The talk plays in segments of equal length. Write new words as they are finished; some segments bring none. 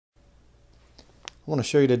I want to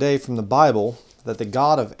show you today from the Bible that the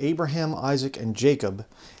God of Abraham, Isaac, and Jacob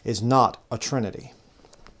is not a Trinity.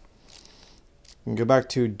 You can go back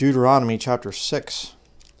to Deuteronomy chapter 6.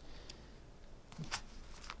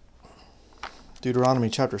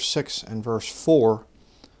 Deuteronomy chapter 6 and verse 4.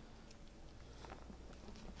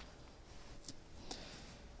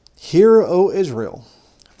 Hear, O Israel,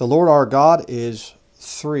 the Lord our God is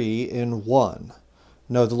three in one.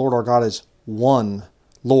 No, the Lord our God is one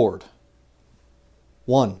Lord.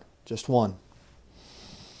 One, just one.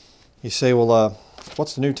 You say, well,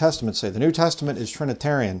 what's the New Testament say? The New Testament is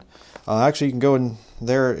Trinitarian. Actually, you can go in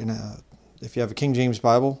there, if you have a King James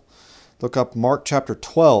Bible, look up Mark chapter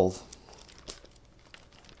 12.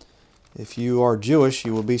 If you are Jewish,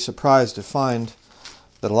 you will be surprised to find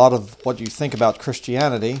that a lot of what you think about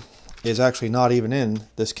Christianity is actually not even in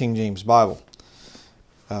this King James Bible.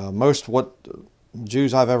 Most what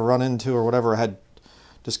Jews I've ever run into or whatever had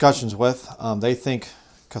discussions with, they think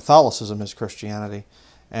Catholicism is Christianity,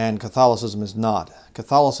 and Catholicism is not.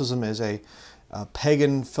 Catholicism is a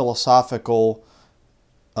pagan philosophical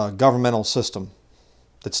governmental system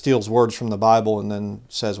that steals words from the Bible and then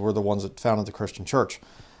says we're the ones that founded the Christian church.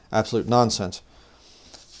 Absolute nonsense.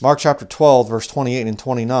 Mark chapter 12, verse 28 and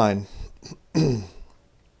 29.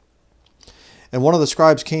 And one of the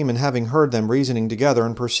scribes came, and having heard them reasoning together,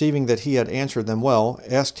 and perceiving that he had answered them well,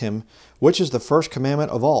 asked him, which is the first commandment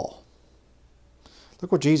of all?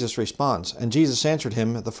 Look what Jesus responds. And Jesus answered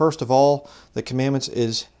him, the first of all the commandments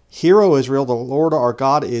is, Hear, O Israel, the Lord our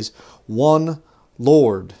God is one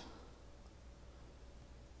Lord.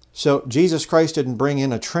 So Jesus Christ didn't bring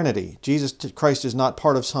in a Trinity. Jesus Christ is not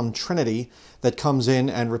part of some Trinity that comes in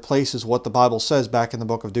and replaces what the Bible says back in the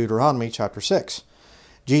book of Deuteronomy chapter 6.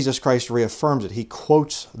 Jesus Christ reaffirms it. He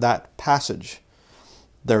quotes that passage.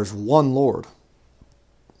 There's one Lord.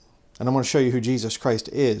 And I'm going to show you who Jesus Christ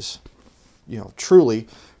is, truly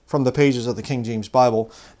from the pages of the King James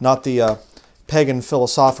Bible, not the pagan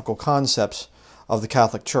philosophical concepts of the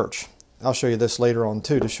Catholic Church. I'll show you this later on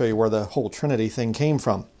too, to show you where the whole Trinity thing came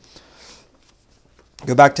from.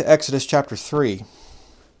 Go back to Exodus chapter 3.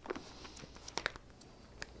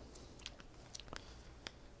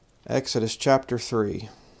 Exodus chapter 3.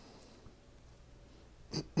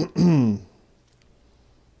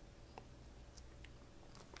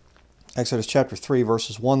 Exodus chapter 3,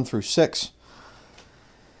 verses 1 through 6.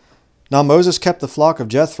 Now Moses kept the flock of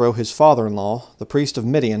Jethro, his father-in-law, the priest of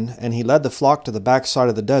Midian, and he led the flock to the backside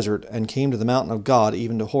of the desert, and came to the mountain of God,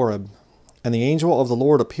 even to Horeb. And the angel of the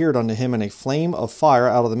Lord appeared unto him in a flame of fire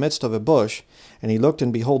out of the midst of a bush. And he looked,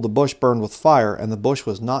 and behold, the bush burned with fire, and the bush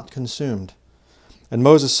was not consumed. And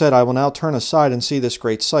Moses said, I will now turn aside and see this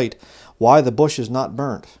great sight, why the bush is not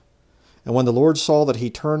burnt. And when the Lord saw that he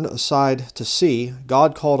turned aside to see,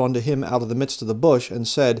 God called unto him out of the midst of the bush, and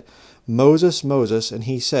said, Moses, Moses. And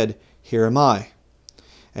he said, Here am I.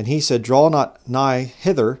 And he said, Draw not nigh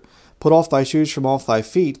hither, put off thy shoes from off thy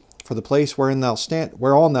feet, for the place whereon thou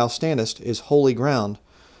standest is holy ground.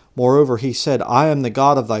 Moreover, he said, I am the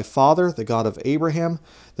God of thy father, the God of Abraham,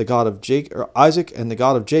 the God of Isaac, and the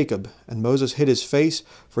God of Jacob. And Moses hid his face,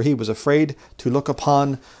 for he was afraid to look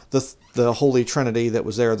upon the Holy Trinity that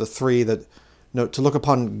was there, the three to look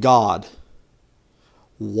upon God.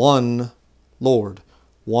 One Lord,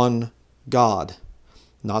 one God.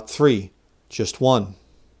 Not three, just one.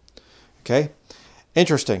 Okay?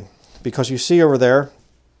 Interesting, because you see over there,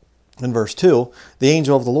 in verse 2, the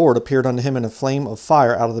angel of the Lord appeared unto him in a flame of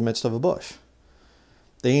fire out of the midst of a bush.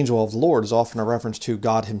 The angel of the Lord is often a reference to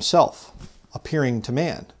God himself appearing to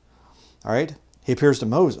man. All right? He appears to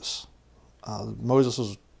Moses. Moses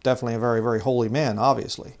was definitely a very, very holy man,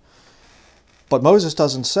 obviously. But Moses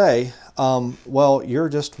doesn't say, well, you're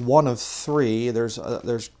just one of three.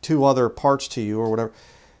 There's two other parts to you or whatever.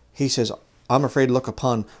 He says, I'm afraid to look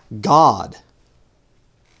upon God.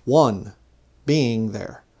 One being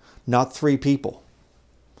there. Not three people.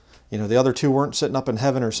 The other two weren't sitting up in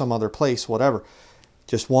heaven or some other place, whatever.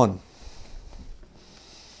 Just one.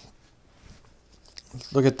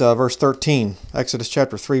 Look at verse 13. Exodus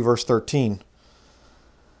chapter 3, verse 13.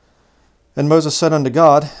 And Moses said unto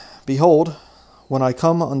God, Behold, when I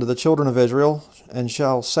come unto the children of Israel, and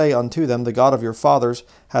shall say unto them, The God of your fathers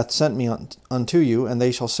hath sent me unto you, and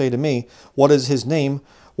they shall say to me, What is his name?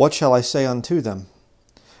 What shall I say unto them?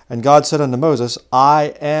 And God said unto Moses,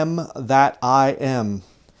 I am that I am.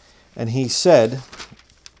 And he said,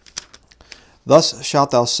 Thus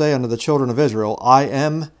shalt thou say unto the children of Israel, I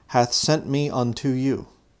am hath sent me unto you.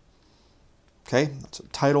 Okay, that's a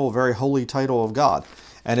title, a very holy title of God.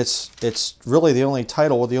 And it's really the only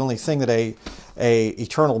title or the only thing that a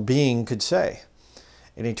eternal being could say.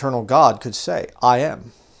 An eternal God could say, I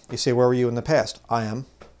am. You say, where were you in the past? I am.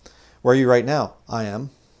 Where are you right now? I am.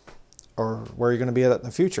 Or where are you going to be at in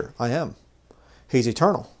the future? I am. He's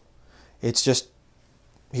eternal. It's just,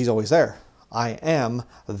 he's always there. I am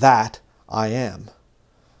that I am.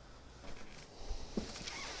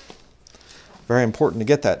 Very important to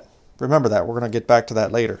get that. Remember that. We're going to get back to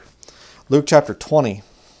that later. Luke chapter 20.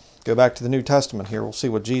 Go back to the New Testament here. We'll see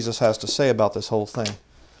what Jesus has to say about this whole thing.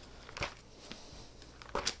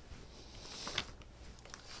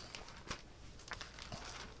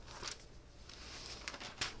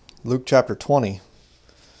 Luke chapter 20,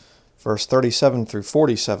 verse 37 through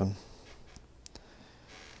 47.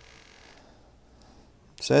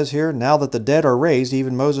 It says here, now that the dead are raised,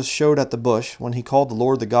 even Moses showed at the bush, when he called the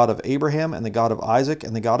Lord the God of Abraham, and the God of Isaac,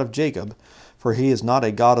 and the God of Jacob. For he is not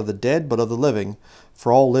a God of the dead, but of the living,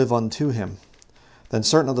 for all live unto him. Then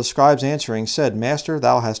certain of the scribes answering said, Master,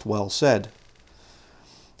 thou hast well said.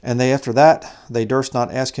 And they after that, they durst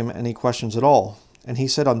not ask him any questions at all. And he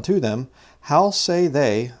said unto them, how say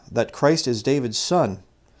they that Christ is David's son?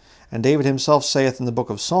 And David himself saith in the book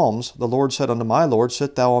of Psalms, the Lord said unto my Lord,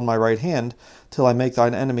 sit thou on my right hand, till I make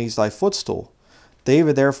thine enemies thy footstool.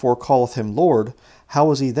 David therefore calleth him Lord. How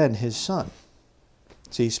was he then his son?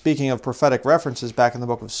 See, speaking of prophetic references back in the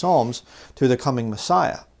book of Psalms to the coming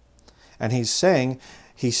Messiah. And he's saying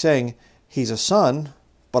he's a son,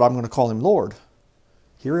 but I'm going to call him Lord.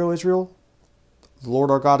 Hear, O Israel, the Lord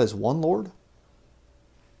our God is one Lord?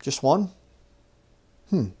 Just one?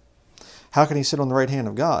 How can he sit on the right hand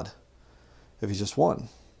of God if he's just one?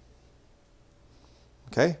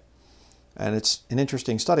 Okay? And it's an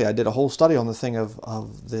interesting study. I did a whole study on the thing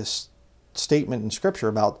of this statement in Scripture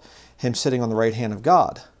about him sitting on the right hand of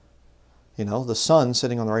God. You know, the Son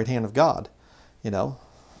sitting on the right hand of God. You know,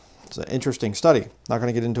 it's an interesting study. Not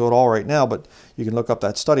going to get into it all right now, but you can look up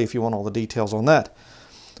that study if you want all the details on that.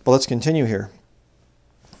 But let's continue here.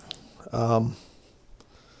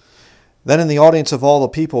 Then in the audience of all the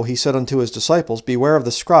people he said unto his disciples, beware of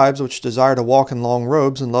the scribes which desire to walk in long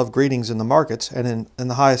robes and love greetings in the markets, and in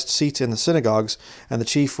the highest seats in the synagogues, and the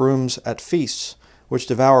chief rooms at feasts, which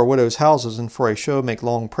devour widows' houses, and for a show make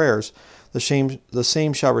long prayers. The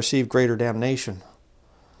same shall receive greater damnation.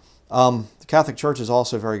 The Catholic Church is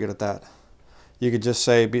also very good at that. You could just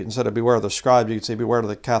say, instead of beware of the scribes, you could say beware of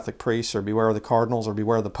the Catholic priests, or beware of the cardinals, or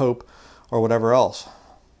beware of the Pope, or whatever else.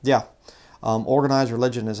 Yeah. Organized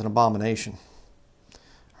religion is an abomination.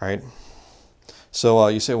 All right. So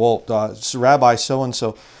you say, well, Rabbi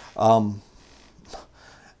so-and-so,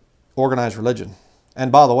 organized religion.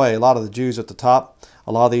 And by the way, a lot of the Jews at the top,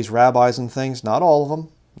 a lot of these rabbis and things, not all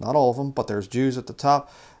of them, but there's Jews at the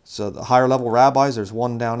top. So the higher level rabbis, there's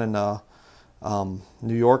one down in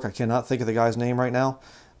New York. I cannot think of the guy's name right now,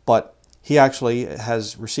 but he actually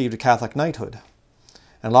has received a Catholic knighthood.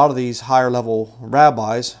 And a lot of these higher level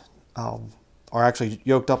rabbis are actually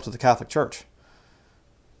yoked up to the Catholic Church.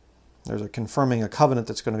 There's a confirming a covenant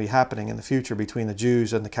that's going to be happening in the future between the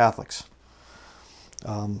Jews and the Catholics.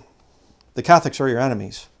 The Catholics are your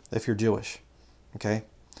enemies if you're Jewish. Okay?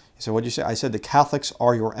 You say, what did you say? I said the Catholics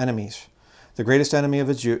are your enemies. The greatest enemy of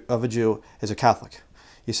a Jew is a Catholic.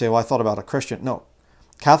 You say, well, I thought about a Christian. No,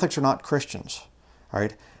 Catholics are not Christians. All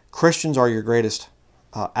right? Christians are your greatest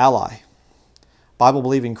ally.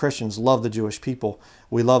 Bible-believing Christians love the Jewish people.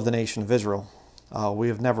 We love the nation of Israel. We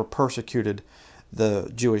have never persecuted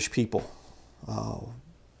the Jewish people.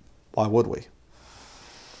 Why would we?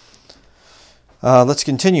 Let's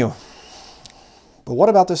continue. But what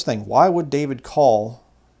about this thing? Why would David call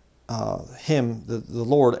him, the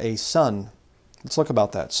Lord, a son? Let's look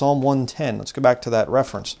about that. Psalm 110. Let's go back to that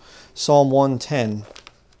reference. Psalm 110.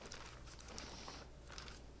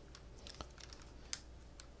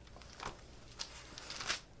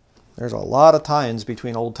 There's a lot of tie-ins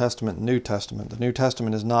between Old Testament and New Testament. The New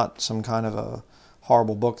Testament is not some kind of a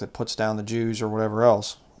horrible book that puts down the Jews or whatever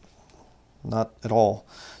else. Not at all.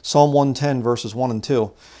 Psalm 110, verses 1 and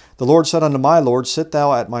 2. The Lord said unto my Lord, sit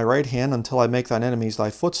thou at my right hand until I make thine enemies thy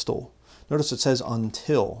footstool. Notice it says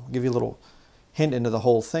until. I'll give you a little hint into the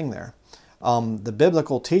whole thing there. The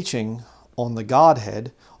biblical teaching on the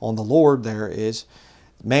Godhead, on the Lord there is,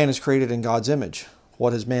 man is created in God's image.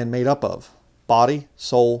 What is man made up of? Body,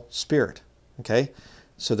 soul, spirit. Okay?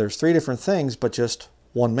 So there's three different things, but just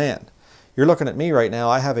one man. You're looking at me right now.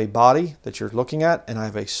 I have a body that you're looking at, and I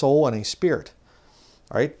have a soul and a spirit.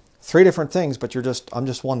 All right? Three different things, but I'm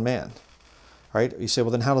just one man. All right? You say,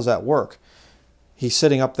 well, then how does that work? He's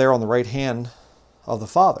sitting up there on the right hand of the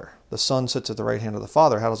Father. The Son sits at the right hand of the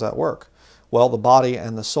Father. How does that work? Well, the body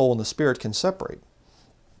and the soul and the spirit can separate.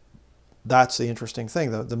 That's the interesting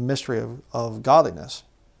thing, the mystery of godliness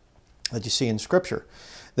that you see in Scripture.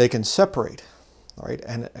 They can separate. All right,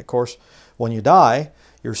 and of course, when you die,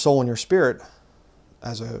 your soul and your spirit,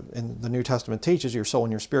 in the New Testament teaches, your soul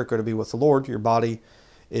and your spirit go to be with the Lord. Your body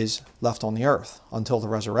is left on the earth until the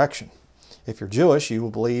resurrection. If you're Jewish, you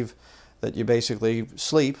will believe that you basically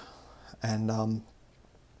sleep, and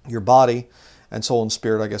your body and soul and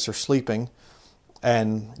spirit, I guess, are sleeping,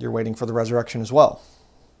 and you're waiting for the resurrection as well.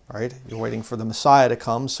 All right, you're waiting for the Messiah to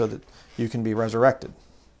come so that you can be resurrected.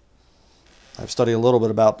 I've studied a little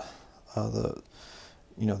bit about the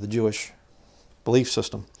Jewish belief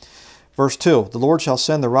system. Verse 2, the Lord shall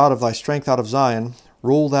send the rod of thy strength out of Zion,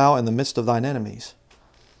 rule thou in the midst of thine enemies.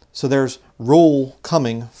 So there's rule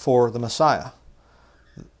coming for the Messiah,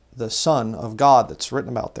 the Son of God that's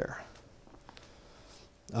written about there.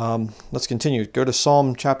 Let's continue. Go to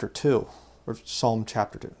Psalm chapter 2. Or Psalm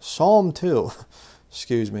chapter 2. Psalm 2.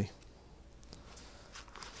 Excuse me.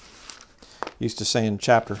 Used to saying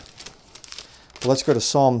chapter. But let's go to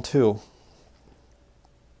Psalm 2.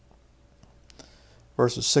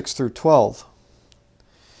 Verses 6 through 12.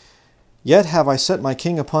 Yet have I set my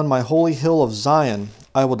king upon my holy hill of Zion.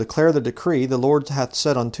 I will declare the decree. The Lord hath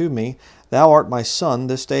said unto me, Thou art my son,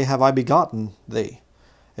 this day have I begotten thee.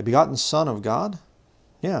 A begotten son of God?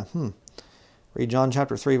 Yeah, Read John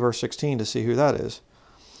chapter 3, verse 16 to see who that is.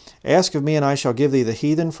 Ask of me, and I shall give thee the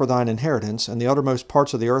heathen for thine inheritance, and the uttermost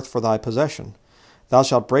parts of the earth for thy possession. Thou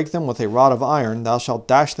shalt break them with a rod of iron, thou shalt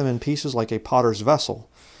dash them in pieces like a potter's vessel.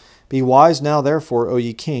 Be wise now therefore, O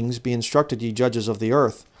ye kings, be instructed ye judges of the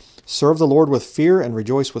earth. Serve the Lord with fear, and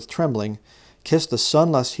rejoice with trembling. Kiss the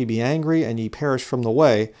Son, lest he be angry, and ye perish from the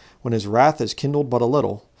way, when his wrath is kindled but a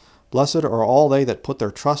little. Blessed are all they that put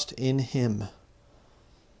their trust in him.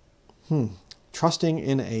 Trusting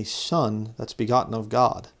in a son that's begotten of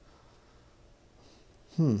God.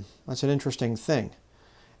 That's an interesting thing.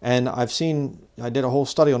 And I did a whole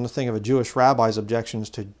study on the thing of a Jewish rabbi's objections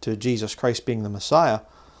to Jesus Christ being the Messiah.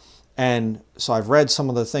 And so I've read some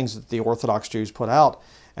of the things that the Orthodox Jews put out,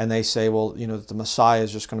 and they say, well, that the Messiah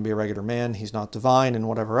is just going to be a regular man, he's not divine, and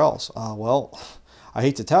whatever else. Well, I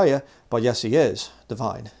hate to tell you, but yes, he is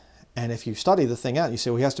divine. And if you study the thing out, you say,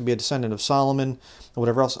 well, he has to be a descendant of Solomon, or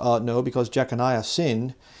whatever else. No, because Jeconiah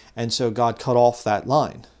sinned, and so God cut off that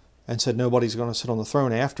line, and said nobody's going to sit on the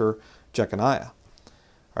throne after Jeconiah.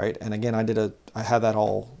 All right, and again, I had that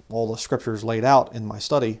all the scriptures laid out in my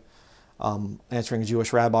study, answering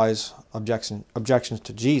Jewish rabbis' objections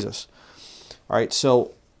to Jesus. All right,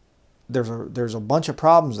 so there's a bunch of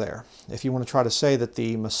problems there. If you want to try to say that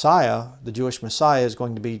the Messiah, the Jewish Messiah, is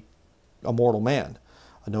going to be a mortal man,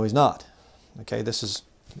 no, he's not. Okay, this is,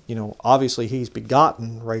 obviously he's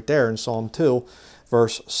begotten right there in Psalm 2,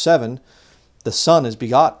 verse 7. The Son is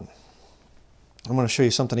begotten. I'm going to show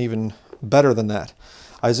you something even better than that.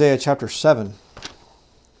 Isaiah chapter 7.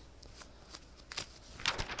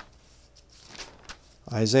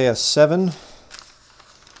 Isaiah 7,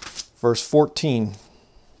 verse 14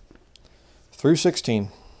 through 16.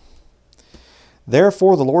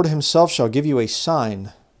 Therefore the Lord himself shall give you a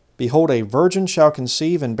sign. Behold, a virgin shall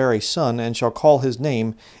conceive and bear a son, and shall call his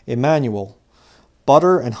name Emmanuel.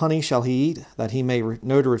 Butter and honey shall he eat, that he may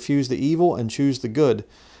know to refuse the evil and choose the good.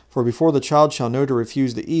 For before the child shall know to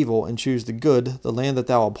refuse the evil and choose the good, the land that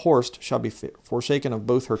thou abhorrest shall be forsaken of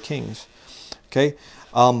both her kings. Okay,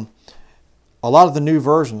 a lot of the new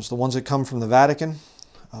versions, the ones that come from the Vatican,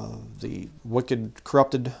 the wicked,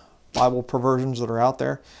 corrupted Bible perversions that are out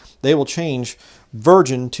there, they will change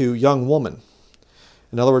virgin to young woman.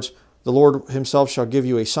 In other words, the Lord himself shall give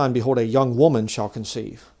you a sign. Behold, a young woman shall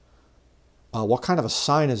conceive. What kind of a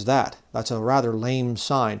sign is that? That's a rather lame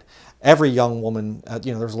sign. Every young woman,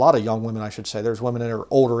 there's a lot of young women, I should say. There's women in their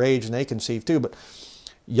older age and they conceive too, but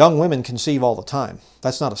young women conceive all the time.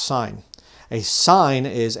 That's not a sign. A sign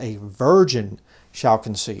is a virgin shall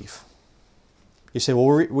conceive. You say,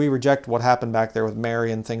 well, we reject what happened back there with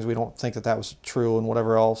Mary and things. We don't think that was true and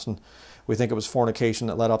whatever else, and we think it was fornication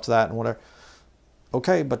that led up to that and whatever.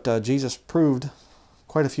 Okay, but Jesus proved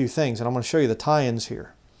quite a few things, and I'm going to show you the tie-ins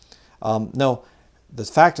here. No, the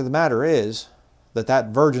fact of the matter is that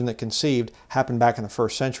virgin that conceived happened back in the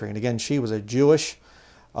 1st century. And again, she was a Jewish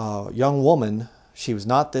young woman. She was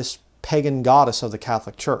not this pagan goddess of the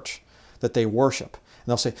Catholic Church that they worship. And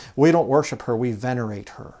they'll say, we don't worship her, we venerate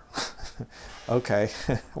her. Okay,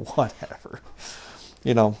 whatever.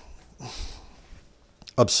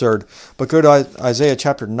 Absurd. But go to Isaiah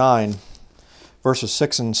chapter 9, verses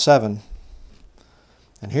 6 and 7.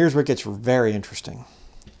 And here's where it gets very interesting.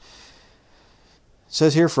 It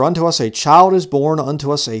says here, for unto us a child is born,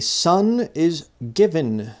 unto us a son is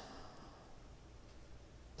given.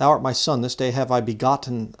 Thou art my son, this day have I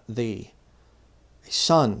begotten thee. A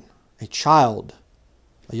son, a child,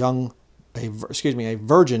 a young a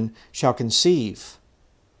virgin shall conceive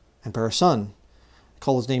and bear a son.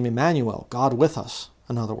 Call his name Emmanuel, God with us,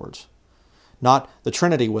 in other words. Not the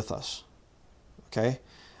Trinity with us. Okay?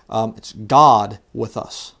 It's God with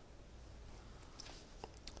us.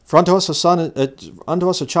 For unto us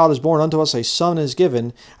a child is born, unto us a son is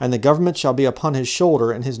given, and the government shall be upon his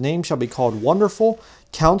shoulder, and his name shall be called Wonderful,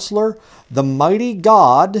 Counselor, the Mighty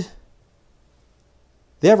God,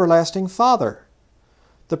 the Everlasting Father,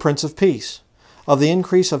 the Prince of Peace. Of the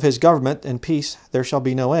increase of his government and peace there shall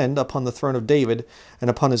be no end upon the throne of David, and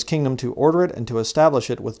upon his kingdom, to order it and to establish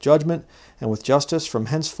it with judgment and with justice from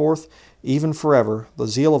henceforth, even forever. The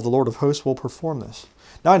zeal of the Lord of hosts will perform this.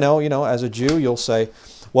 Now I know, as a Jew, you'll say,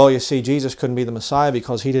 well, you see, Jesus couldn't be the Messiah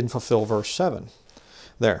because he didn't fulfill verse 7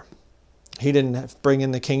 there. He didn't bring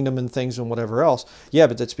in the kingdom and things and whatever else. Yeah,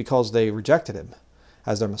 but that's because they rejected him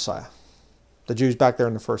as their Messiah. The Jews back there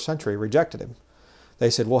in the first century rejected him. They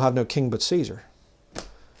said, we'll have no king but Caesar.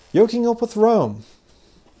 Yoking up with Rome.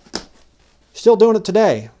 Still doing it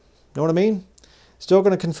today. Know what I mean? Still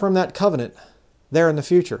going to confirm that covenant there in the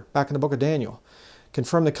future, back in the book of Daniel.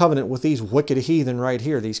 Confirm the covenant with these wicked heathen right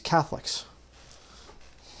here, these Catholics.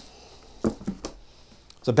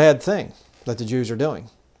 It's a bad thing that the Jews are doing.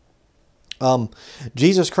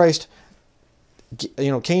 Jesus Christ,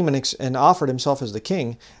 came and offered himself as the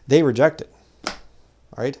king. They rejected. All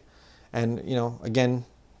right? And, again,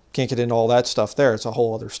 can't get into all that stuff there. It's a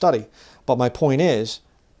whole other study. But my point is,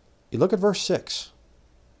 you look at verse 6.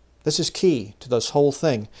 This is key to this whole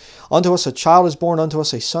thing. Unto us a child is born, unto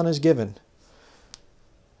us a son is given.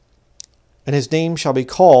 And his name shall be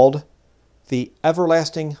called the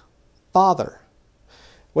Everlasting Father.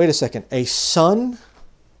 Wait a second. A son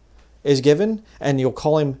is given, and you'll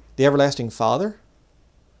call him the Everlasting Father?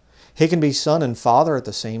 He can be son and father at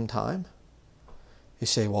the same time? You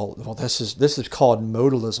say, well, this is called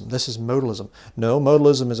modalism. This is modalism. No,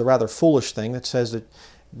 modalism is a rather foolish thing that says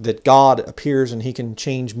that God appears and he can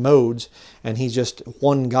change modes, and he's just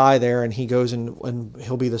one guy there, and he goes and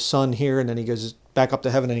he'll be the son here, and then he goes back up to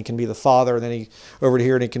heaven and he can be the Father, and then he over to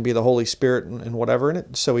here and he can be the Holy Spirit and whatever. And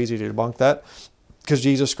it's so easy to debunk that because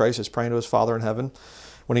Jesus Christ is praying to his Father in heaven.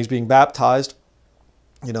 When he's being baptized,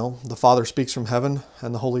 the Father speaks from heaven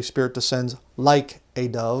and the Holy Spirit descends like a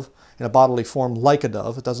dove, in a bodily form like a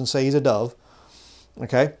dove. It doesn't say he's a dove.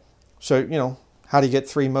 Okay? So, how do you get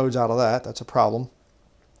three modes out of that? That's a problem.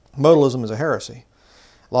 Modalism is a heresy.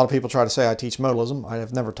 A lot of people try to say I teach modalism. I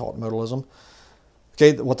have never taught modalism.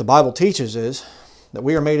 Okay, what the Bible teaches is that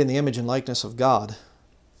we are made in the image and likeness of God.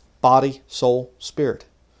 Body, soul, spirit.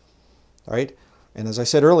 All right? And as I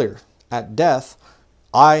said earlier, at death,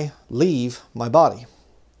 I leave my body.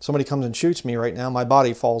 Somebody comes and shoots me right now, my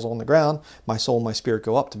body falls on the ground, my soul and my spirit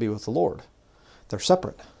go up to be with the Lord. They're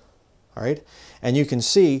separate. All right? And you can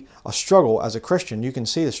see a struggle as a Christian. You can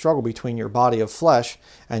see the struggle between your body of flesh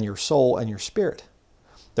and your soul and your spirit.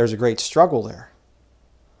 There's a great struggle there.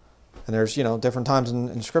 And there's, different times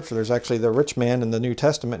in Scripture. There's actually the rich man in the New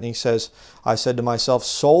Testament, and he says, I said to myself,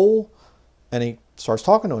 soul, and he starts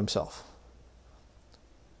talking to himself.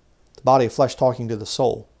 The body of flesh talking to the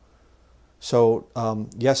soul. So,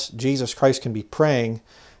 yes, Jesus Christ can be praying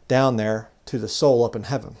down there to the soul up in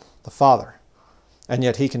heaven, the Father. And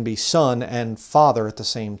yet he can be Son and Father at the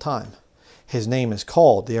same time. His name is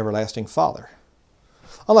called the Everlasting Father.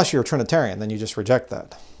 Unless you're a Trinitarian, then you just reject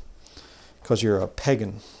that. Because you're a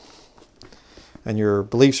pagan. And your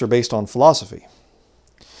beliefs are based on philosophy.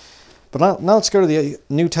 But now let's go to the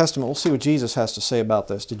New Testament. We'll see what Jesus has to say about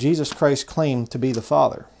this. Did Jesus Christ claim to be the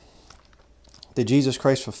Father? Did Jesus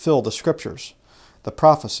Christ fulfill the Scriptures, the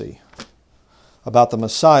prophecy about the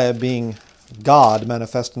Messiah being God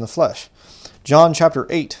manifest in the flesh? John chapter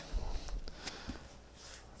 8,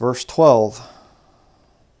 verse 12,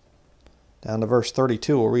 down to verse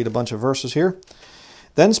 32. We'll read a bunch of verses here.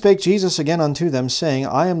 Then spake Jesus again unto them, saying,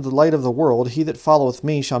 I am the light of the world. He that followeth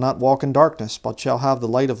me shall not walk in darkness, but shall have the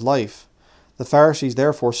light of life. The Pharisees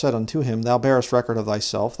therefore said unto him, Thou bearest record of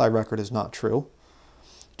thyself, thy record is not true.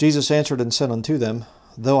 Jesus answered and said unto them,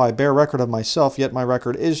 Though I bear record of myself, yet my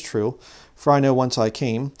record is true, for I know whence I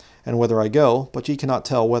came, and whither I go, but ye cannot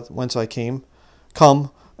tell whence I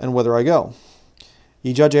come, and whither I go.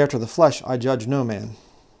 Ye judge after the flesh, I judge no man.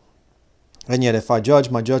 And yet if I judge,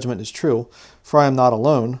 my judgment is true, for I am not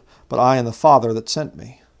alone, but I and the Father that sent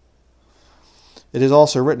me. It is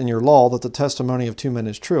also written in your law that the testimony of two men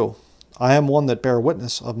is true. I am one that bear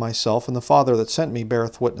witness of myself, and the Father that sent me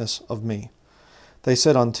beareth witness of me. They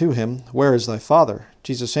said unto him, Where is thy Father?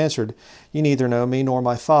 Jesus answered, Ye neither know me nor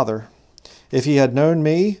my Father. If ye had known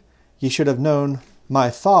me, ye should have known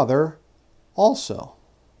my Father also.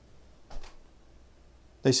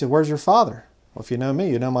 They said, where's your father? Well, if you know me,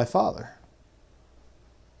 you know my Father.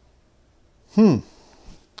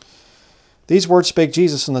 These words spake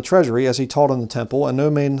Jesus in the treasury as he taught in the temple, and no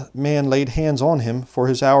man laid hands on him, for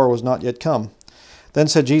his hour was not yet come. Then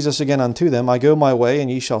said Jesus again unto them, I go my way,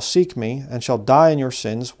 and ye shall seek me, and shall die in your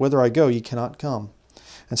sins. Whither I go, ye cannot come.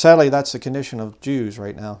 And sadly, that's the condition of Jews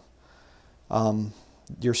right now.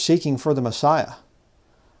 You're seeking for the Messiah.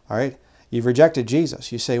 All right? You've rejected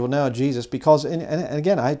Jesus. You say, well, no, Jesus, because, and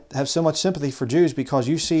again, I have so much sympathy for Jews because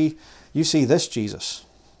you see this Jesus.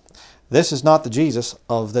 This is not the Jesus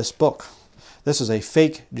of this book. This is a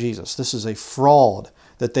fake Jesus. This is a fraud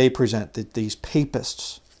that they present, that these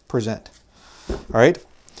papists present. All right?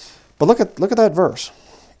 But look at that verse.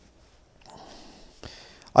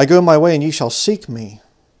 I go my way, and ye shall seek me.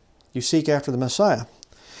 You seek after the Messiah,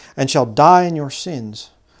 and shall die in your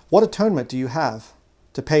sins. What atonement do you have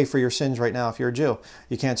to pay for your sins right now if you're a Jew?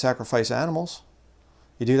 You can't sacrifice animals.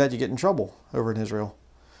 You do that, you get in trouble over in Israel.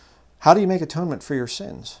 How do you make atonement for your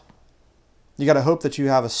sins? You got to hope that you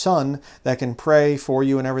have a son that can pray for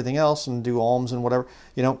you and everything else and do alms and whatever.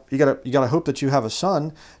 You know, you got to hope that you have a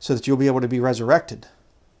son so that you'll be able to be resurrected.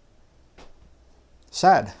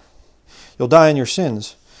 Sad. You'll die in your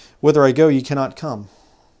sins. Whither I go, ye cannot come.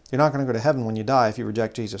 You're not going to go to heaven when you die if you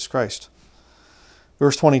reject Jesus Christ.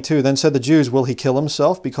 Verse 22, Then said the Jews, Will he kill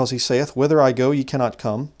himself, because he saith, Whither I go, ye cannot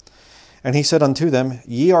come? And he said unto them,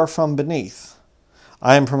 Ye are from beneath.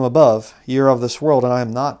 I am from above. Ye are of this world, and I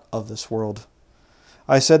am not of this world.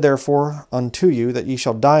 I said therefore unto you, that ye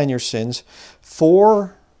shall die in your sins.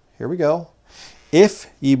 For, here we go, if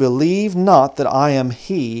ye believe not that I am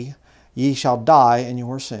he, ye shall die in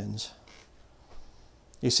your sins.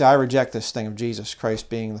 You say, I reject this thing of Jesus Christ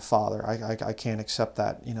being the Father. I can't accept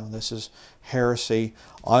that. You know, this is heresy.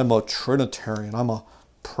 I'm a Trinitarian. I'm a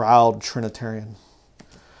proud Trinitarian.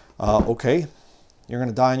 Okay, you're going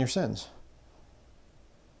to die in your sins.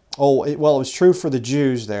 Oh, well, it was true for the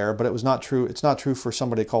Jews there, but it was not true. It's not true for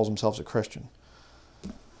somebody who calls themselves a Christian.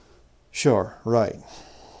 Sure, right.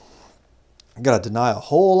 You've got to deny a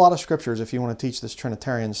whole lot of scriptures if you want to teach this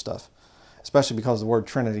Trinitarian stuff, especially because the word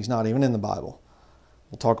Trinity is not even in the Bible.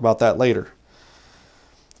 We'll talk about that later.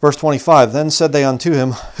 Verse 25, Then said they unto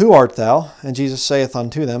him, Who art thou? And Jesus saith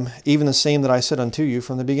unto them, Even the same that I said unto you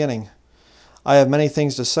from the beginning. I have many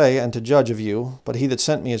things to say and to judge of you, but he that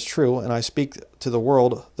sent me is true, and I speak to the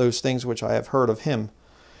world those things which I have heard of him.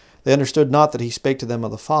 They understood not that he spake to them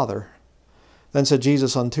of the Father. Then said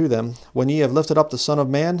Jesus unto them, When ye have lifted up the Son of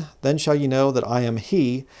Man, then shall ye know that I am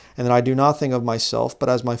he, and that I do nothing of myself, but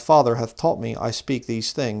as my Father hath taught me, I speak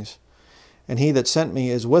these things. And he that sent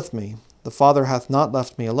me is with me. The Father hath not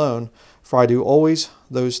left me alone, for I do always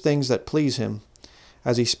those things that please him.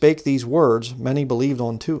 As he spake these words, many believed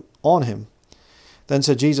on him. Then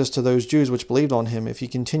said Jesus to those Jews which believed on him, If ye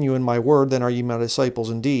continue in my word, then are ye my disciples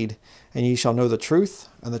indeed, and ye shall know the truth,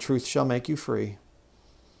 and the truth shall make you free.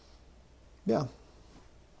 Yeah.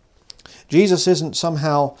 Jesus isn't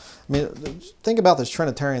somehow, I mean, think about this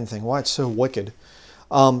Trinitarian thing, why it's so wicked.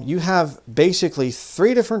 You have basically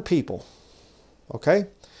three different people, okay?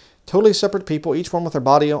 Totally separate people, each one with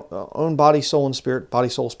their own body, soul, and spirit, body,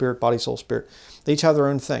 soul, spirit, body, soul, spirit. They each have their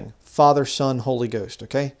own thing. Father, Son, Holy Ghost,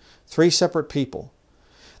 okay? Three separate people.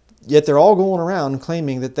 Yet they're all going around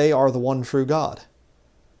claiming that they are the one true God.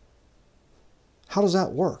 How does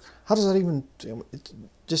that work? How does that even, it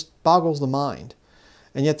just boggles the mind.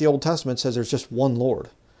 And yet the Old Testament says there's just one Lord.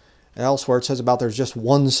 And elsewhere it says about there's just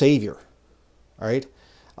one Savior. All right?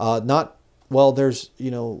 Well, there's,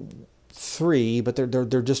 three, but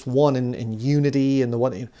they're just one in unity and the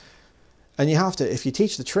one. And you have to, if you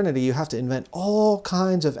teach the Trinity, you have to invent all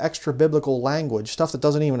kinds of extra biblical language, stuff that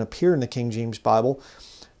doesn't even appear in the King James Bible,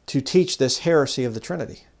 to teach this heresy of the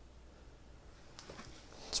Trinity.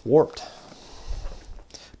 It's warped.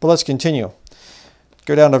 But let's continue.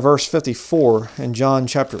 Go down to verse 54 in John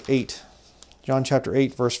chapter 8. John chapter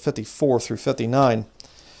 8, verse 54 through 59.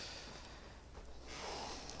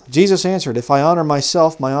 Jesus answered, If I honor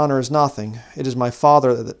myself, my honor is nothing. It is my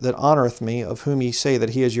Father that honoreth me, of whom ye say that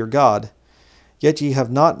he is your God. Yet ye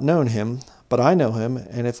have not known him, but I know him,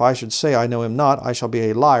 and if I should say I know him not, I shall be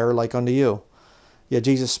a liar like unto you. Yet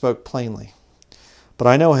Jesus spoke plainly. But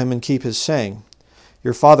I know him and keep his saying.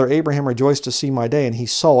 Your father Abraham rejoiced to see my day, and he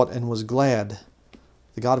saw it and was glad.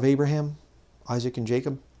 The God of Abraham, Isaac, and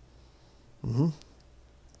Jacob?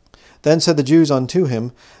 Then said the Jews unto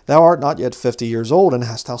him, Thou art not yet 50 years old, and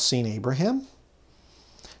hast thou seen Abraham?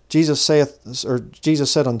 Jesus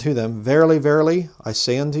said unto them, Verily, verily, I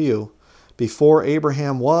say unto you, before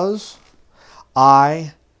Abraham was,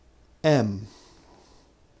 I am.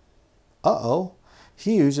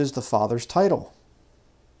 He uses the Father's title.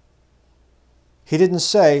 He didn't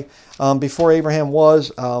say, before Abraham was,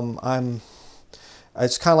 it's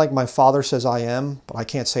kind of like my father says I am, but I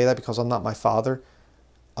can't say that because I'm not my father.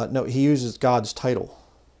 No, he uses God's title,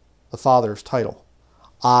 the Father's title.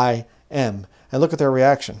 I am. And look at their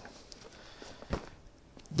reaction.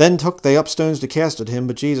 Then took they up stones to cast at him,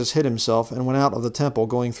 but Jesus hid himself and went out of the temple,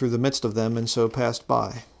 going through the midst of them, and so passed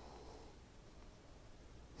by.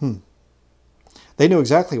 They knew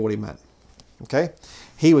exactly what he meant. Okay?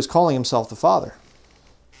 He was calling himself the Father.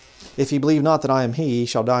 If ye believe not that I am he, ye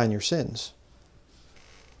shall die in your sins.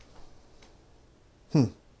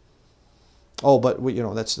 Oh, but you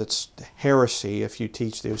know, that's heresy if you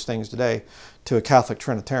teach those things today to a Catholic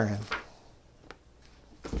Trinitarian.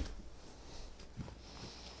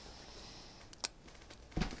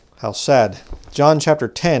 How sad. John chapter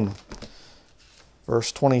 10,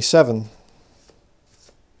 verse 27.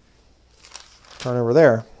 Turn over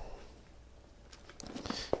there.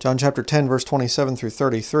 John chapter 10, verse 27 through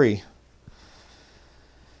 33.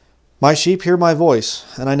 My sheep hear my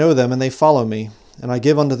voice, and I know them, and they follow me. And I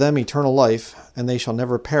give unto them eternal life, and they shall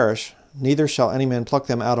never perish, neither shall any man pluck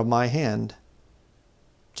them out of my hand.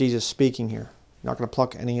 Jesus speaking here. You're not going to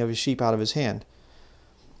pluck any of his sheep out of his hand.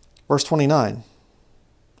 Verse 29.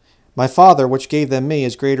 My Father, which gave them me,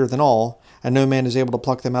 is greater than all, and no man is able to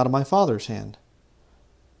pluck them out of my Father's hand.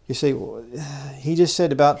 You say, well, he just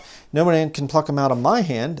said about no man can pluck them out of my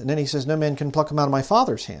hand, and then he says no man can pluck them out of my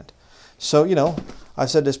Father's hand. So, you know,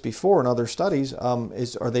 I've said this before in other studies,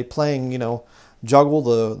 are they playing, you know, juggle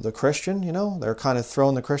the Christian, you know? They're kind of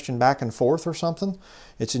throwing the Christian back and forth or something.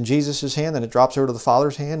 It's in Jesus' hand, and it drops over to the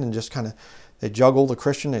Father's hand, and just kind of, they juggle the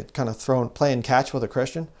Christian, they kind of playing catch with a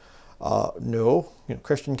Christian. No, you know,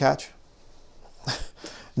 Christian catch.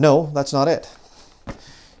 No, that's not it.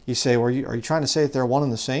 You say, well, are you trying to say that they're one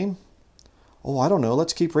and the same? Oh, I don't know.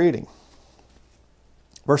 Let's keep reading.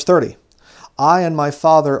 Verse 30. I and my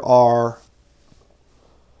Father are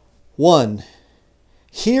one.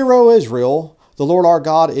 Hear, O Israel, the Lord our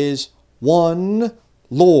God is one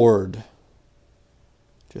Lord.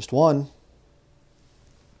 Just one.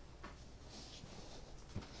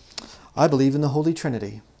 I believe in the Holy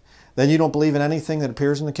Trinity. Then you don't believe in anything that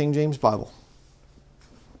appears in the King James Bible.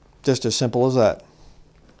 Just as simple as that.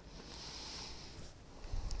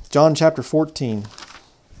 John chapter 14.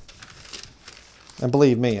 And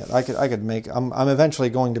believe me, I could make. I'm eventually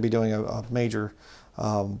going to be doing a major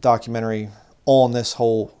documentary on this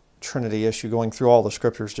whole Trinity issue, going through all the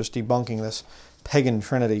scriptures, just debunking this pagan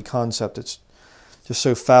Trinity concept. It's just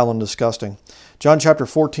so foul and disgusting. John chapter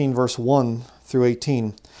 14, verse 1 through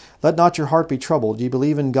 18. Let not your heart be troubled. Ye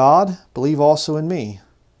believe in God, believe also in me.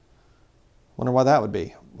 Wonder why that would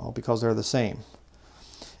be. Well, because they're the same.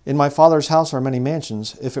 In my Father's house are many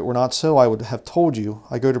mansions. If it were not so, I would have told you,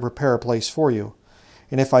 I go to prepare a place for you.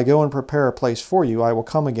 And if I go and prepare a place for you, I will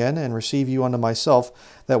come again and receive you unto myself,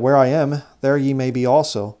 that where I am, there ye may be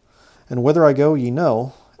also. And whither I go ye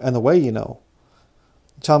know, and the way ye know.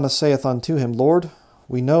 Thomas saith unto him, Lord,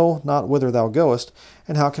 we know not whither thou goest,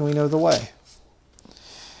 and how can we know the way?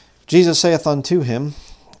 Jesus saith unto him,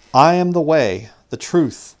 I am the way, the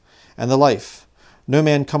truth, and the life. No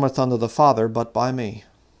man cometh unto the Father but by me.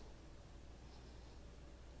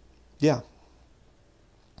 Yeah.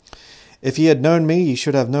 If ye had known me, ye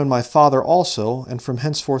should have known my Father also, and from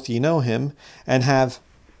henceforth ye know him, and have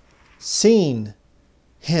seen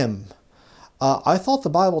him. I thought the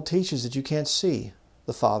Bible teaches that you can't see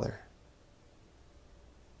the Father.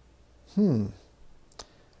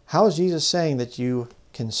 How is Jesus saying that you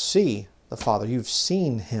can see the Father? You've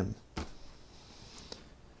seen him.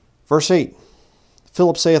 Verse 8.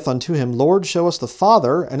 Philip saith unto him, Lord, show us the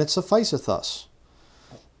Father, and it sufficeth us.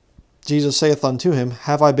 Jesus saith unto him,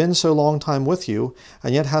 Have I been so long time with you,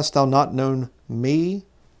 and yet hast thou not known me,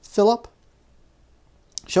 Philip?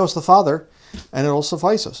 Show us the Father, and it will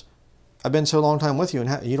suffice us. I've been so long time with you,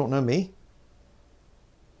 and you don't know me?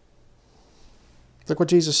 Look what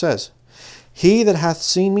Jesus says. He that hath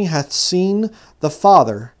seen me hath seen the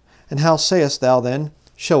Father. And how sayest thou then,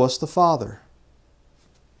 Show us the Father?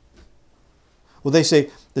 Well, they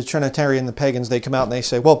say, the Trinitarian, the pagans, they come out and they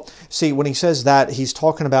say, well, see, when he says that, he's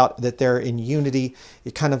talking about that they're in unity.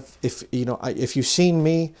 It kind of, if you've seen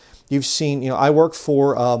me, you've seen, I work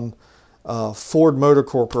for Ford Motor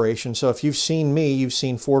Corporation. So if you've seen me, you've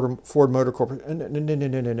seen Ford Motor Corporation.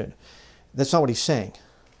 No. That's not what he's saying.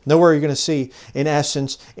 Nowhere you're going to see, in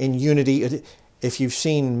essence, in unity. If you've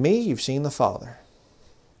seen me, you've seen the Father.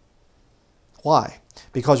 Why?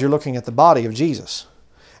 Because you're looking at the body of Jesus.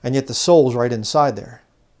 And yet the soul's right inside there.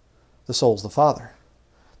 The soul's the Father.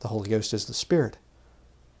 The Holy Ghost is the Spirit.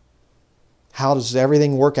 How does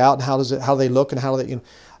everything work out, and how do they look, and how do they,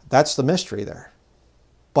 that's the mystery there.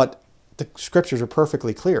 But the scriptures are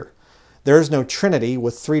perfectly clear. There is no Trinity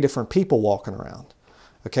with three different people walking around.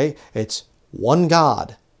 Okay? It's one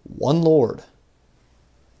God, one Lord.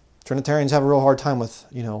 Trinitarians have a real hard time with,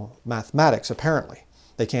 mathematics, apparently.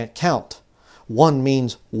 They can't count. One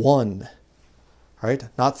means one. Right?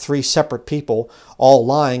 Not three separate people all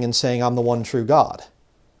lying and saying, I'm the one true God.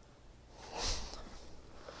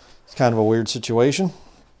 It's kind of a weird situation.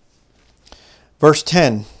 Verse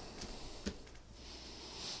 10.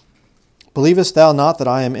 Believest thou not that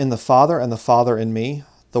I am in the Father, and the Father in me?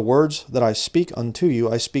 The words that I speak unto you,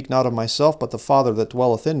 I speak not of myself, but the Father that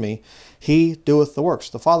dwelleth in me, he doeth the works.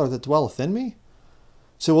 The Father that dwelleth in me?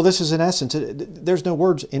 So, well, this is in essence. There's no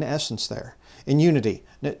words in essence there. In unity,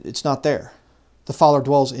 it's not there. The Father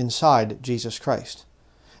dwells inside Jesus Christ.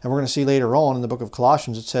 And we're going to see later on in the book of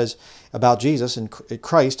Colossians, it says about Jesus and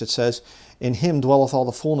Christ, it says, in him dwelleth all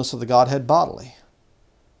the fullness of the Godhead bodily.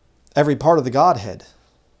 Every part of the Godhead.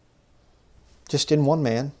 Just in one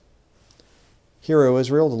man. Hear, O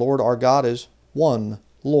Israel, the Lord our God is one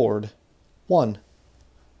Lord. One.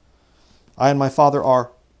 I and my Father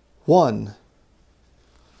are one.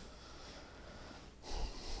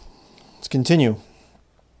 Let's continue.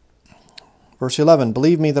 Verse 11,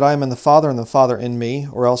 believe me that I am in the Father, and the Father in me,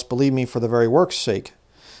 or else believe me for the very works' sake.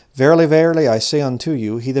 Verily, verily, I say unto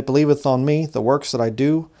you, he that believeth on me, the works that I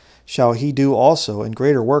do, shall he do also, and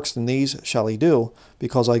greater works than these shall he do,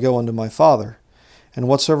 because I go unto my Father. And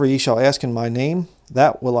whatsoever ye shall ask in my name,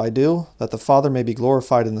 that will I do, that the Father may be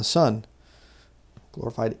glorified in the Son.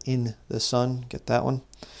 Glorified in the Son, get that one?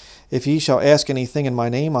 If ye shall ask anything in my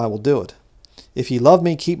name, I will do it. If ye love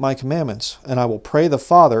me, keep my commandments, and I will pray the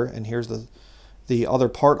Father, and here's the other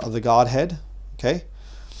part of the Godhead, okay?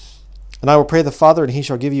 And I will pray the Father, and he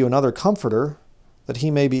shall give you another Comforter, that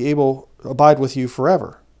he may be able to abide with you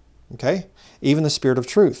forever, okay? Even the Spirit of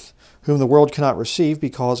truth, whom the world cannot receive,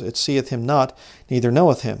 because it seeth him not, neither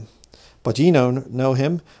knoweth him. But ye know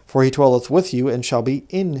him, for he dwelleth with you, and shall be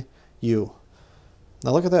in you.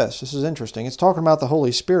 Now look at this. This is interesting. It's talking about the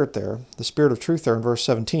Holy Spirit there, the Spirit of truth there in verse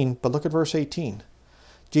 17. But look at verse 18.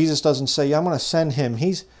 Jesus doesn't say, yeah, I'm going to send him.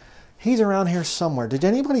 He's around here somewhere. Did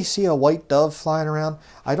anybody see a white dove flying around?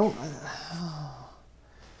 I don't...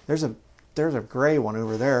 There's a gray one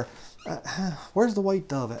over there. Where's the white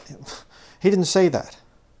dove at? He didn't say that.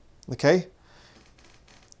 Okay?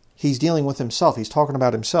 He's dealing with himself. He's talking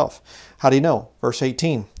about himself. How do you know? Verse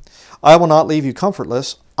 18. I will not leave you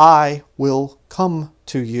comfortless. I will come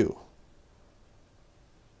to you.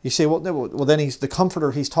 You say, well then the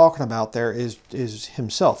Comforter he's talking about there is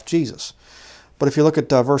himself, Jesus. But if you look at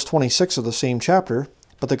verse 26 of the same chapter,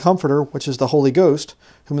 but the Comforter, which is the Holy Ghost,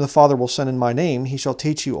 whom the Father will send in my name, he shall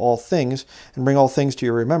teach you all things, and bring all things to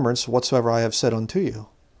your remembrance, whatsoever I have said unto you.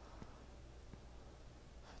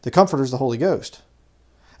 The Comforter is the Holy Ghost.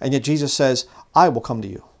 And yet Jesus says, I will come to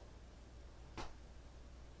you.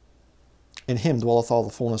 In him dwelleth all the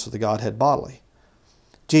fullness of the Godhead bodily.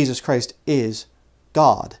 Jesus Christ is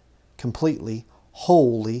God, completely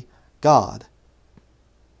holy God.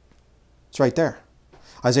 It's right there.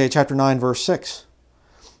 Isaiah chapter 9, verse 6.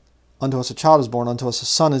 Unto us a child is born, unto us a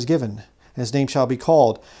son is given, and his name shall be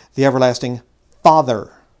called the Everlasting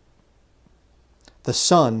Father. The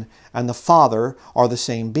Son and the Father are the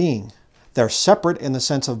same being. They're separate in the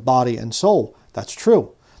sense of body and soul. That's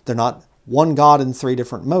true. They're not one God in three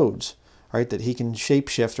different modes, right? That he can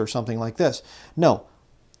shapeshift or something like this. No.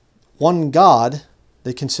 One God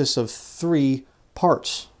that consists of three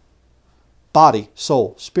parts. Body,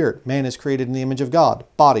 soul, spirit. Man is created in the image of God.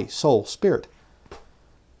 Body, soul, spirit.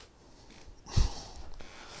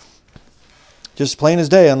 Just plain as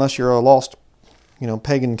day, unless you're a lost,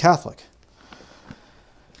 pagan Catholic.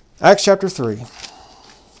 Acts chapter 3.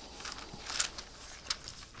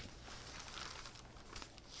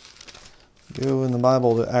 Go in the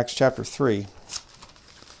Bible to Acts chapter 3.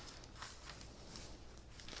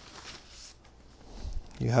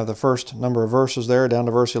 You have the first number of verses there, down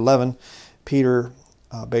to verse 11. Peter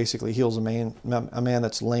basically heals a man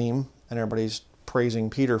that's lame, and everybody's praising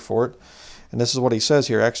Peter for it. And this is what he says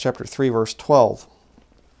here, Acts chapter 3, verse 12.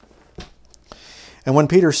 And when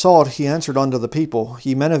Peter saw it, he answered unto the people,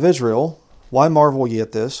 Ye men of Israel, why marvel ye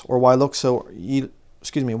at this? Or why look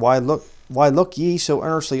ye so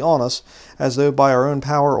earnestly on us, as though by our own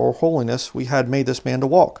power or holiness we had made this man to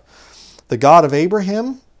walk? The God of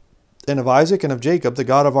Abraham, and of Isaac, and of Jacob, the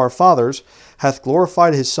God of our fathers, hath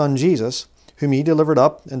glorified his Son Jesus, whom ye delivered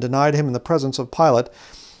up, and denied him in the presence of Pilate,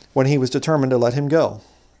 when he was determined to let him go.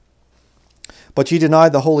 But ye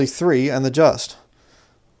denied the Holy Three and the just.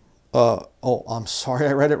 I'm sorry,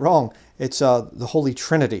 I read it wrong. It's the Holy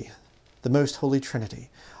Trinity, the most Holy Trinity.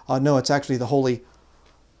 No, it's actually the Holy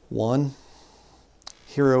one.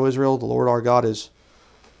 Hear, O Israel, the Lord our God is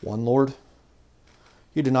one Lord.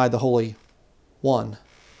 You denied the Holy One.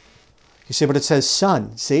 You see, but it says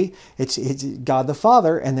Son. See, it's God the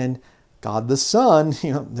Father and then God the Son.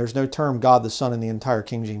 You know, there's no term God the Son in the entire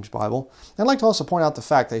King James Bible. And I'd like to also point out the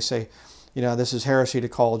fact they say, you know, this is heresy to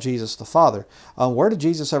call Jesus the Father. Where did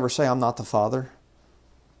Jesus ever say, I'm not the Father?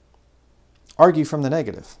 Argue from the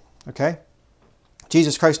negative, okay?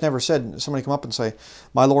 Jesus Christ never said, somebody come up and say,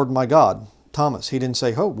 my Lord and my God. Thomas, he didn't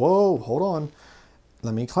say, oh, whoa, hold on.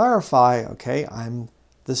 Let me clarify, okay? I'm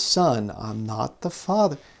the Son. I'm not the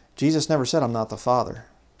Father. Jesus never said, I'm not the Father.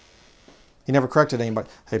 He never corrected anybody.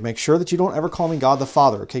 Hey, make sure that you don't ever call me God the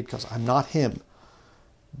Father, okay? Because I'm not Him.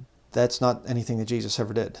 That's not anything that Jesus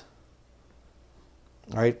ever did.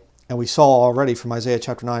 All right? And we saw already from Isaiah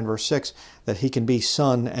chapter 9, verse 6, that He can be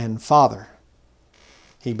Son and Father.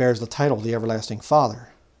 He bears the title of the everlasting Father.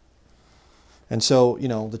 And so, you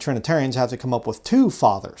know, the Trinitarians have to come up with two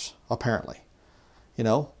fathers, apparently. You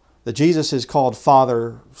know, that Jesus is called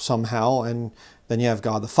Father somehow, and then you have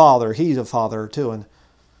God the Father. He's a Father too. And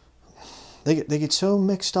they get so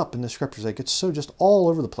mixed up in the Scriptures. They get so just all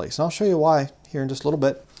over the place. And I'll show you why here in just a little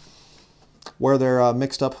bit, where their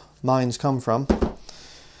mixed up minds come from.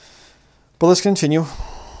 But let's continue.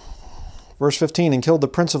 Verse 15, and killed the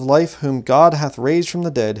Prince of Life, whom God hath raised from the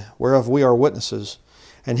dead, whereof we are witnesses.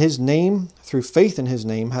 And His name, through faith in His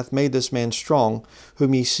name, hath made this man strong,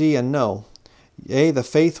 whom ye see and know. Yea, the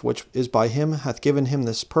faith which is by Him hath given him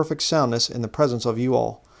this perfect soundness in the presence of you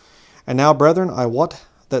all. And now, brethren, I wot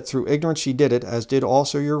that through ignorance ye did it, as did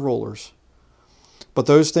also your rulers. But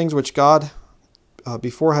those things which God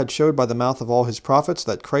before had showed by the mouth of all His prophets,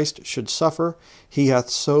 that Christ should suffer, He hath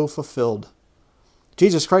so fulfilled.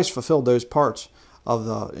 Jesus Christ fulfilled those parts of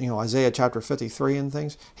the, Isaiah chapter 53 and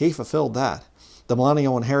things. He fulfilled that. The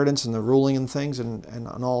millennial inheritance and the ruling and things and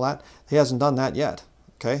all that. He hasn't done that yet.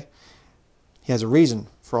 Okay? He has a reason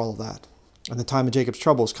for all of that. And the time of Jacob's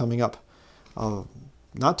trouble is coming up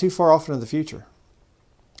not too far off into the future.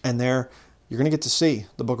 And there you're going to get to see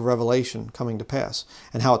the book of Revelation coming to pass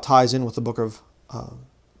and how it ties in with the book of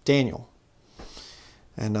Daniel.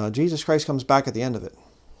 And Jesus Christ comes back at the end of it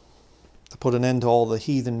to put an end to all the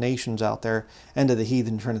heathen nations out there and to the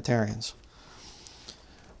heathen Trinitarians.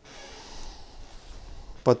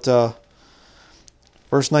 But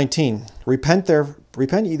verse 19, Repent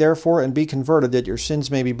ye therefore, and be converted, that your sins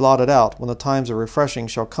may be blotted out, when the times of refreshing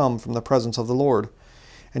shall come from the presence of the Lord.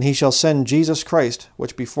 And He shall send Jesus Christ,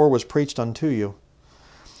 which before was preached unto you,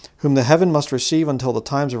 whom the heaven must receive until the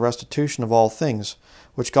times of restitution of all things,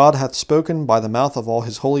 which God hath spoken by the mouth of all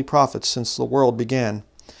His holy prophets since the world began.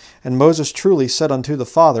 And Moses truly said unto the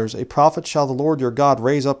fathers, A prophet shall the Lord your God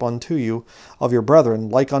raise up unto you of your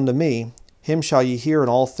brethren, like unto me. Him shall ye hear in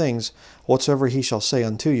all things, whatsoever he shall say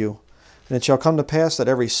unto you. And it shall come to pass that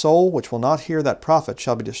every soul which will not hear that prophet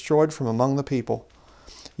shall be destroyed from among the people.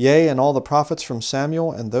 Yea, and all the prophets from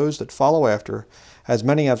Samuel and those that follow after, as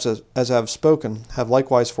many as have spoken, have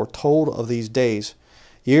likewise foretold of these days.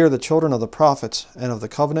 Ye are the children of the prophets, and of the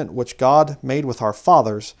covenant which God made with our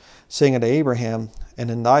fathers, saying unto Abraham, And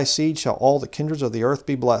in thy seed shall all the kindreds of the earth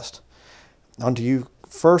be blessed. Unto you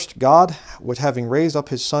first God, which having raised up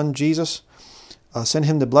His Son Jesus, sent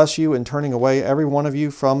Him to bless you in turning away every one of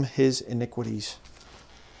you from his iniquities.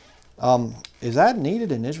 Is that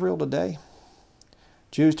needed in Israel today?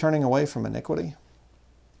 Jews turning away from iniquity?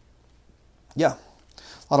 Yeah.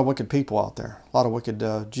 A lot of wicked people out there. A lot of wicked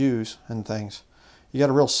Jews and things. You got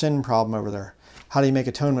a real sin problem over there. How do you make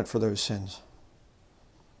atonement for those sins?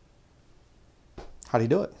 How do you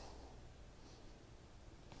do it?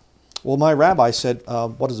 Well, my rabbi said,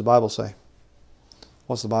 what does the Bible say?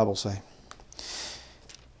 What's the Bible say?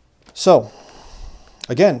 So,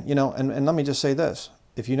 again, and let me just say this.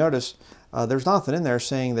 If you notice, there's nothing in there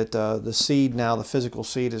saying that the seed now, the physical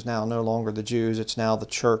seed, is now no longer the Jews. It's now the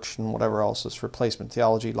church and whatever else, this replacement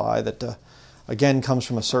theology lie that, again, comes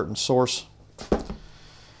from a certain source.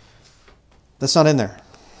 That's not in there.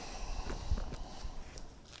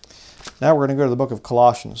 Now we're going to go to the book of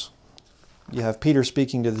Colossians. You have Peter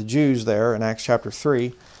speaking to the Jews there in Acts chapter 3.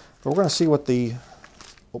 But we're going to see what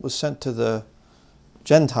was sent to the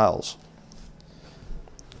Gentiles.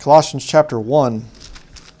 Colossians chapter 1,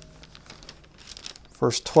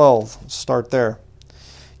 verse 12. Let's start there.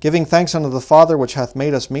 Giving thanks unto the Father, which hath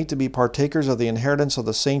made us meet to be partakers of the inheritance of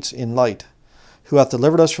the saints in light, who hath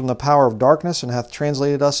delivered us from the power of darkness, and hath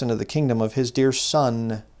translated us into the kingdom of His dear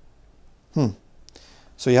Son.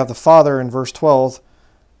 So you have the Father in verse 12,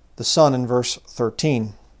 the Son in verse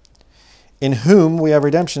 13. in whom we have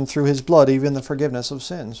redemption through his blood, even the forgiveness of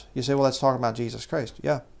sins. You say, well, that's talking about Jesus Christ.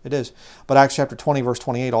 Yeah, it is. But Acts chapter 20, verse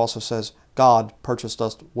 28 also says, God purchased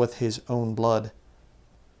us with his own blood.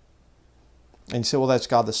 And you say, well, that's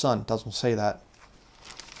God the Son. It doesn't say that.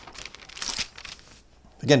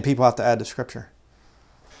 Again, people have to add to Scripture.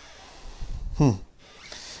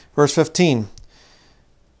 Verse 15,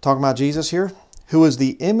 talking about Jesus here, who is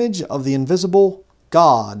the image of the invisible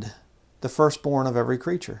God, the firstborn of every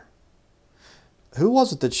creature. Who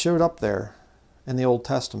was it that showed up there in the Old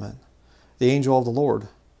Testament? The angel of the Lord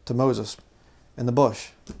to Moses in the bush.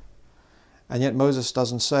 And yet Moses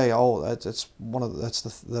doesn't say, oh, that's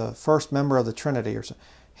the first member of the Trinity. Or something.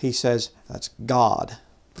 He says, that's God.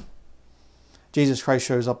 Jesus Christ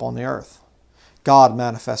shows up on the earth. God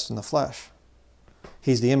manifests in the flesh.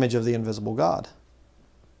 He's the image of the invisible God.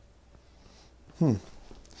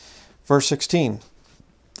 Verse 16.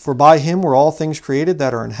 For by him were all things created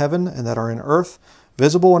that are in heaven and that are in earth,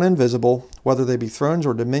 visible and invisible, whether they be thrones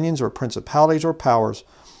or dominions or principalities or powers.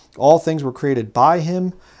 All things were created by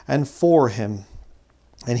him and for him.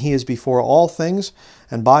 And he is before all things,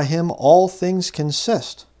 and by him all things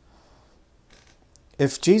consist.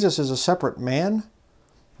 If Jesus is a separate man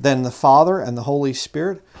than the Father and the Holy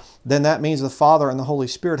Spirit, then that means the Father and the Holy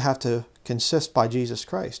Spirit have to consist by Jesus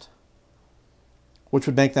Christ, which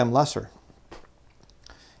would make them lesser.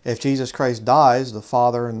 If Jesus Christ dies, the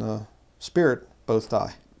Father and the Spirit both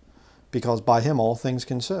die, because by him all things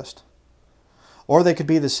consist. Or they could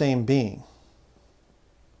be the same being.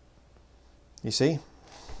 You see?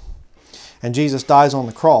 And Jesus dies on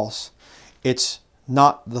the cross. It's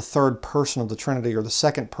not the third person of the Trinity or the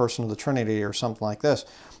second person of the Trinity or something like this.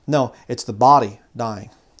 No, it's the body dying.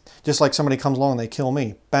 Just like somebody comes along and they kill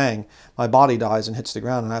me. Bang, my body dies and hits the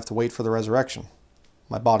ground and I have to wait for the resurrection.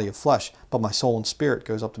 My body of flesh. But my soul and spirit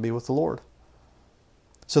goes up to be with the Lord.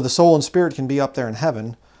 So the soul and spirit can be up there in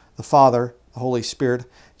heaven. The Father, the Holy Spirit.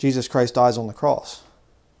 Jesus Christ dies on the cross.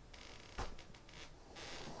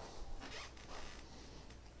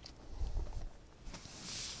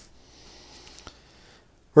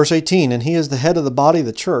 Verse 18, and he is the head of the body,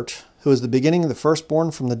 the church, who is the beginning, the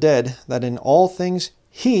firstborn from the dead, that in all things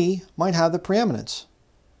he might have the preeminence.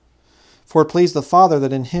 For it pleased the Father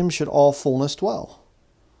that in him should all fullness dwell.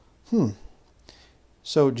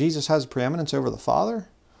 So Jesus has preeminence over the Father?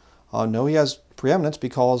 No, he has preeminence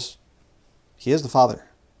because he is the Father.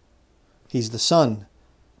 He's the Son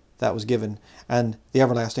that was given, and the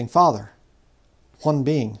everlasting Father. One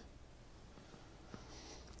being.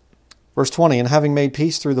 Verse 20, and having made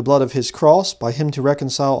peace through the blood of his cross, by him to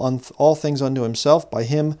reconcile all things unto himself, by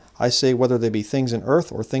him, I say, whether they be things in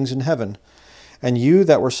earth or things in heaven. And you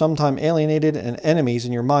that were sometime alienated and enemies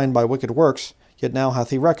in your mind by wicked works, yet now hath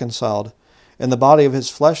he reconciled, in the body of his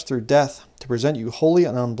flesh through death, to present you holy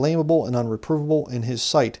and unblameable and unreprovable in his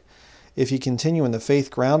sight, if ye continue in the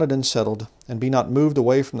faith grounded and settled, and be not moved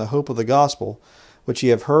away from the hope of the gospel, which ye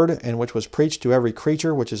have heard, and which was preached to every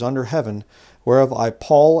creature which is under heaven, whereof I,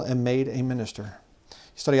 Paul, am made a minister. You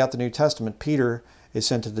study out the New Testament, Peter is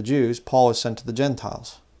sent to the Jews, Paul is sent to the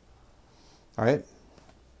Gentiles. All right?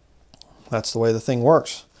 That's the way the thing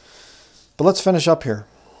works. But let's finish up here.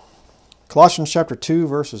 Colossians chapter 2,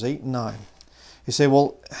 verses 8 and 9. You say,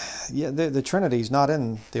 well, yeah, the Trinity is not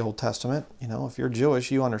in the Old Testament. You know, if you're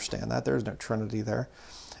Jewish, you understand that. There's no Trinity there.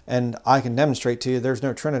 And I can demonstrate to you there's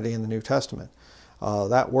no Trinity in the New Testament.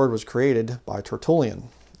 That word was created by Tertullian,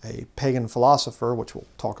 a pagan philosopher, which we'll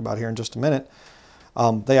talk about here in just a minute.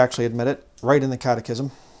 They actually admit it right in the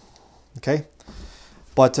Catechism. Okay?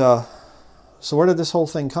 But, so where did this whole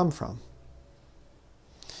thing come from?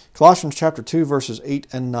 Colossians chapter 2, verses 8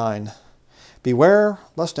 and 9. Beware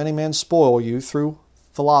lest any man spoil you through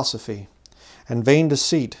philosophy and vain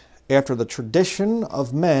deceit, after the tradition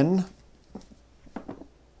of men,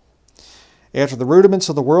 after the rudiments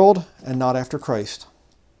of the world, and not after Christ.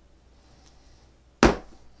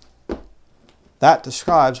 That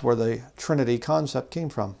describes where the Trinity concept came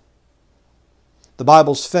from. The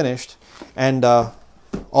Bible's finished, and all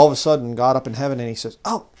of a sudden God up in heaven, and he says,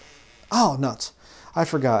 oh, nuts. I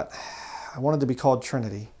forgot. I wanted to be called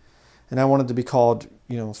Trinity. And I wanted to be called,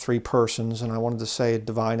 three persons, and I wanted to say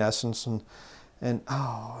divine essence, and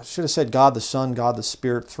I should have said God the Son, God the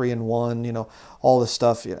Spirit, three in one, all this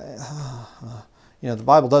stuff. The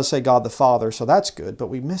Bible does say God the Father, so that's good, but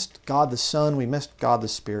we missed God the Son, we missed God the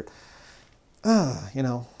Spirit. I'm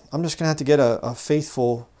just going to have to get a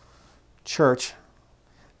faithful church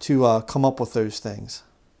to come up with those things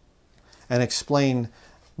and explain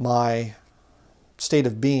my state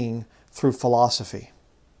of being through philosophy.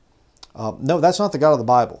 No, that's not the God of the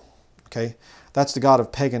Bible. Okay, that's the God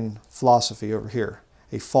of pagan philosophy over here,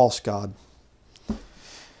 a false God.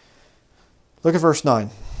 Look at verse 9.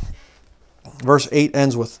 Verse 8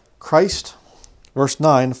 ends with Christ. Verse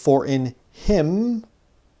 9, for in him,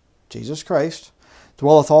 Jesus Christ,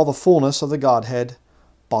 dwelleth all the fullness of the Godhead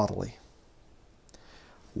bodily.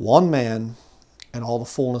 One man, and all the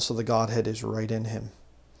fullness of the Godhead is right in him.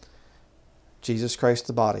 Jesus Christ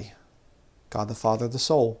the body, God the Father the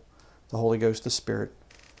soul, the Holy Ghost the Spirit,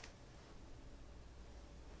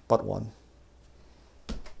 but one.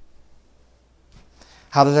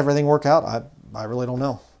 How does everything work out? I really don't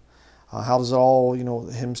know. How does it all,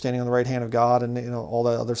 him standing on the right hand of God and, all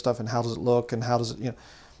that other stuff, and how does it look, and how does it,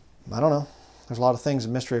 I don't know. There's a lot of things.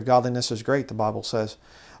 The mystery of godliness is great, the Bible says.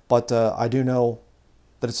 But I do know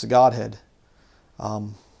that it's the Godhead.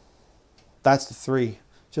 That's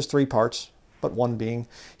just three parts, but one being.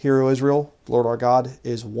 Hear, O Israel, the Lord our God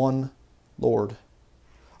is one Lord.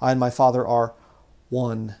 I and my Father are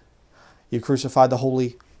one. You crucified the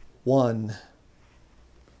Holy One.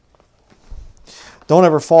 Don't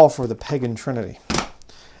ever fall for the pagan trinity.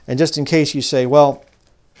 And just in case you say, well,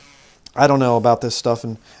 I don't know about this stuff.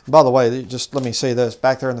 And by the way, just let me say this.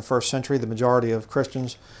 Back there in the first century, the majority of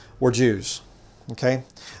Christians were Jews. Okay?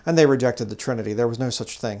 And they rejected the Trinity. There was no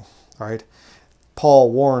such thing. All right? Paul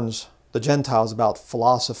warns the Gentiles about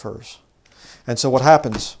philosophers. And so what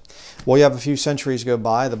happens? Well, you have a few centuries go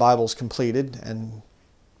by, the Bible's completed, and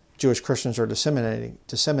Jewish Christians are disseminating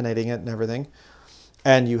it and everything.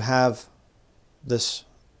 And you have this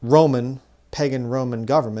pagan Roman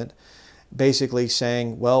government basically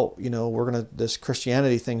saying, well, this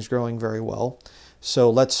Christianity thing's growing very well, so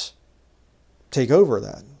let's take over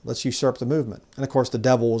that. Let's usurp the movement. And of course, the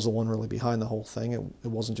devil was the one really behind the whole thing. It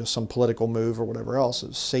wasn't just some political move or whatever else. It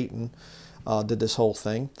was Satan did this whole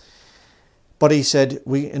thing. But he said,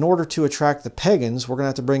 in order to attract the pagans, we're going to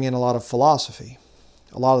have to bring in a lot of philosophy.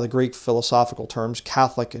 A lot of the Greek philosophical terms.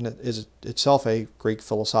 Catholic is itself a Greek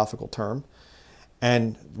philosophical term.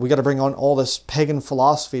 And we got to bring on all this pagan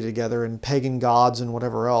philosophy together, and pagan gods and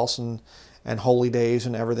whatever else, and holy days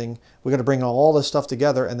and everything. We got to bring all this stuff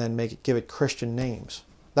together and then give it Christian names.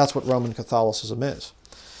 That's what Roman Catholicism is.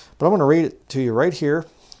 But I'm going to read it to you right here.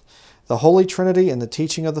 The Holy Trinity and the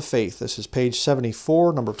Teaching of the Faith. This is page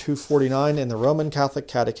 74, number 249 in the Roman Catholic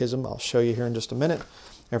Catechism. I'll show you here in just a minute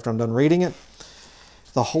after I'm done reading it.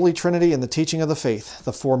 The Holy Trinity and the Teaching of the Faith.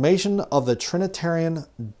 The formation of the Trinitarian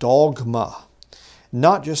dogma.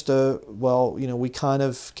 Not just we kind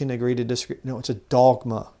of can agree to disagree. No, it's a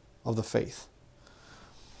dogma of the faith.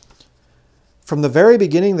 From the very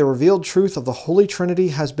beginning, the revealed truth of the Holy Trinity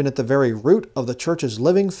has been at the very root of the Church's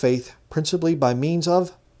living faith, principally by means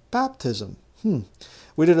of baptism.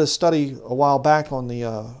 We did a study a while back on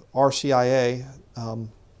the RCIA,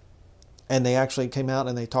 and they actually came out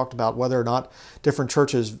and they talked about whether or not different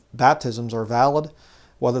churches' baptisms are valid,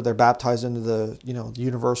 whether they're baptized into the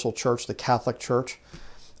universal church, the Catholic Church.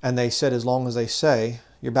 And they said as long as they say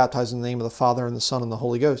you're baptized in the name of the Father and the Son and the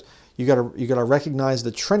Holy Ghost, you got to recognize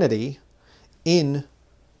the Trinity in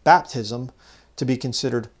baptism to be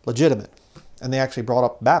considered legitimate. And they actually brought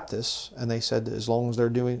up Baptists, and they said as long as they're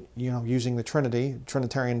doing using the Trinity,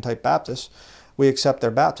 Trinitarian type Baptists, we accept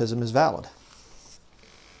their baptism as valid.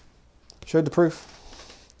 Showed the proof.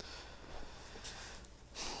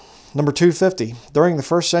 Number 250. During the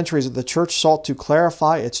first centuries, the church sought to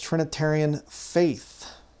clarify its Trinitarian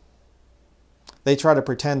faith. They try to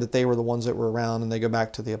pretend that they were the ones that were around, and they go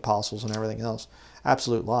back to the apostles and everything else.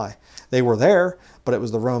 Absolute lie. They were there, but it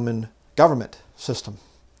was the Roman government system.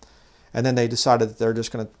 And then they decided that they're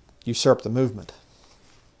just going to usurp the movement.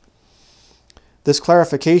 This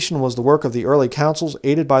clarification was the work of the early councils,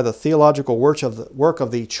 aided by the theological work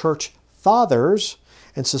of the church fathers,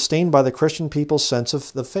 and sustained by the Christian people's sense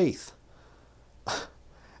of the faith.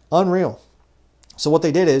 Unreal. So what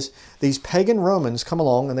they did is, these pagan Romans come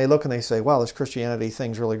along and they look and they say, wow, this Christianity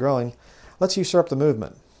thing's really growing. Let's usurp the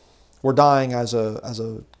movement. We're dying as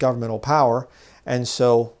a governmental power. And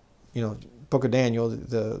so, Book of Daniel,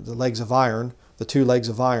 the legs of iron, the two legs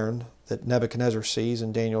of iron that Nebuchadnezzar sees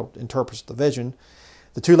and Daniel interprets the vision.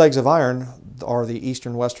 The two legs of iron are the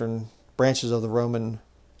eastern western branches of the Roman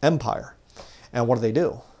Empire. And what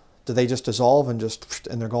do? Do they just dissolve and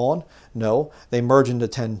they're gone? No, they merge into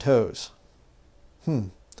 10 toes.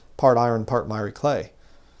 Part iron, part miry clay.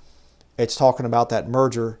 It's talking about that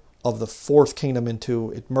merger of the fourth kingdom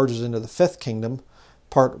it merges into the fifth kingdom,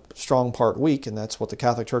 part strong, part weak, and that's what the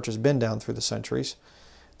Catholic Church has been down through the centuries.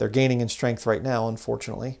 They're gaining in strength right now,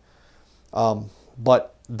 unfortunately.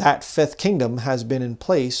 But that fifth kingdom has been in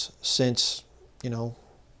place since,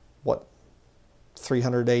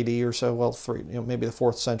 300 AD or so, maybe the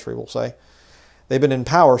 4th century, we'll say. They've been in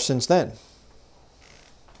power since then.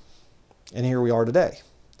 And here we are today.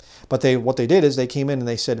 But what they did is they came in and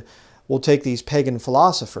they said, we'll take these pagan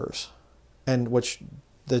philosophers, and which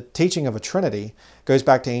the teaching of a Trinity goes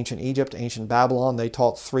back to ancient Egypt, ancient Babylon. They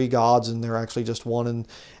taught 3 gods, and they're actually just one in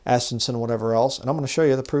essence and whatever else. And I'm going to show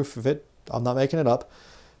you the proof of it. I'm not making it up.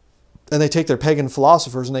 And they take their pagan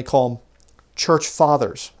philosophers and they call them church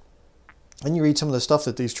fathers. And you read some of the stuff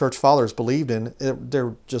that these church fathers believed in,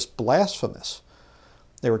 they're just blasphemous.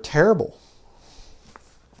 They were terrible.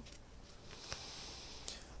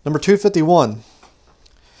 Number 251.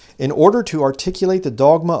 In order to articulate the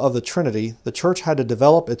dogma of the Trinity, the church had to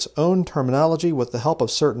develop its own terminology with the help of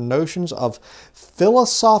certain notions of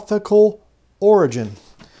philosophical origin.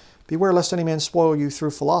 Beware lest any man spoil you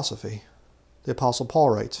through philosophy, the Apostle Paul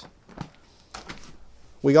writes.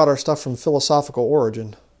 We got our stuff from philosophical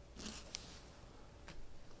origin.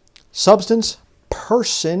 Substance,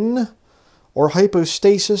 person, or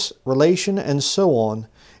hypostasis, relation, and so on.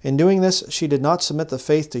 In doing this, she did not submit the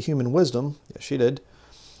faith to human wisdom. Yes, she did.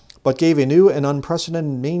 But gave a new and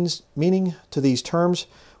unprecedented meaning to these terms,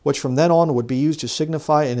 which from then on would be used to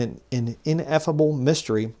signify an ineffable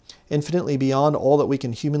mystery, infinitely beyond all that we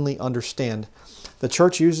can humanly understand. The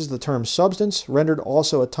church uses the term substance, rendered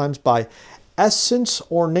also at times by essence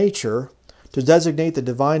or nature, to designate the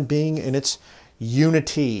divine being in its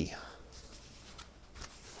unity.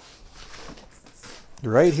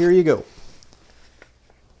 Right, here you go.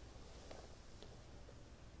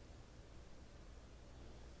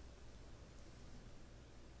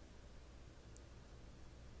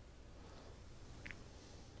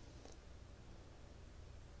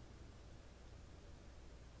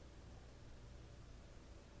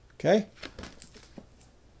 Okay?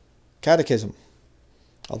 Catechism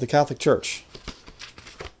of the Catholic Church.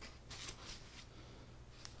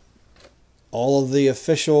 All of the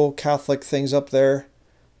official Catholic things up there,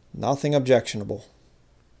 nothing objectionable.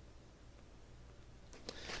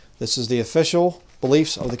 This is the official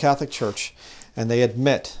beliefs of the Catholic Church, and they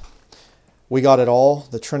admit we got it all,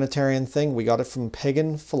 the Trinitarian thing, we got it from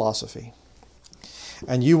pagan philosophy.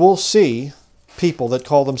 And you will see people that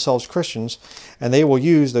call themselves Christians, and they will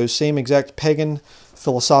use those same exact pagan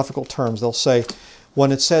philosophical terms. They'll say,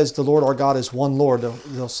 when it says the Lord our God is one Lord,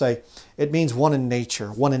 they'll say it means one in nature,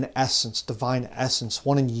 one in essence, divine essence,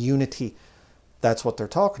 one in unity. That's what they're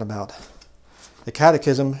talking about. The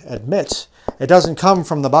Catechism admits it doesn't come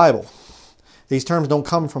from the Bible. These terms don't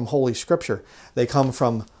come from Holy Scripture. They come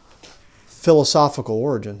from philosophical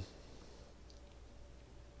origin.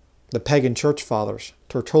 The pagan church fathers,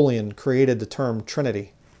 Tertullian, created the term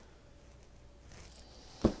Trinity.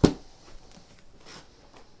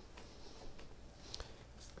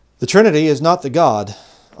 The Trinity is not the God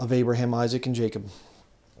of Abraham, Isaac, and Jacob.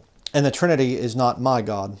 And the Trinity is not my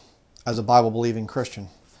God as a Bible-believing Christian,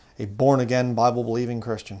 a born-again, Bible-believing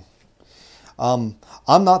Christian. I'm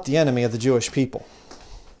not the enemy of the Jewish people.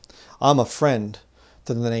 I'm a friend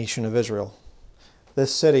to the nation of Israel.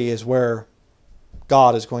 This city is where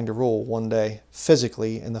God is going to rule one day,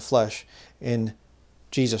 physically in the flesh, in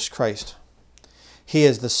Jesus Christ. He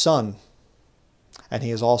is the Son, and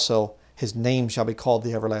He is also, His name shall be called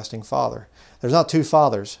the Everlasting Father. There's not 2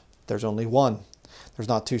 fathers, there's only one. There's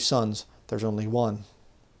not 2 sons, there's only one.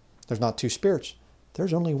 There's not 2 spirits,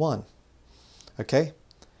 there's only one. Okay?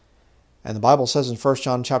 And the Bible says in 1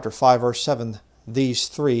 John chapter 5, verse 7, these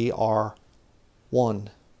 3 are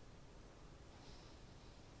one.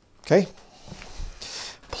 Okay?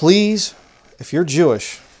 Please, if you're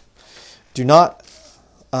Jewish, do not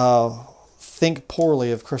think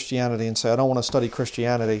poorly of Christianity and say, I don't want to study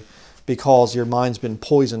Christianity because your mind's been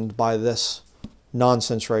poisoned by this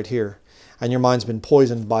nonsense right here. And your mind's been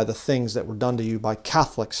poisoned by the things that were done to you by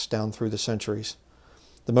Catholics down through the centuries.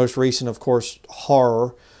 The most recent, of course,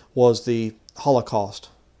 horror was the Holocaust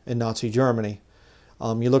in Nazi Germany.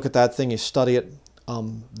 You look at that thing, you study it.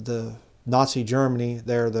 The Nazi Germany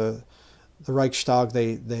there, the Reichstag,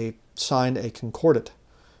 they signed a concordat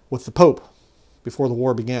with the Pope before the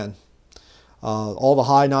war began. All the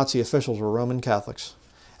high Nazi officials were Roman Catholics.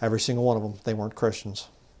 Every single one of them. They weren't Christians.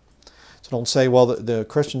 So don't say, well, the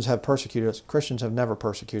Christians have persecuted us. Christians have never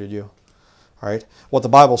persecuted you. All right? What the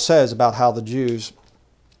Bible says about how the Jews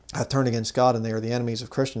have turned against God and they are the enemies of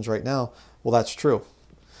Christians right now, well, that's true.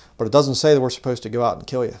 But it doesn't say that we're supposed to go out and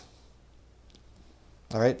kill you.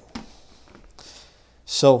 All right?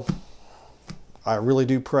 So I really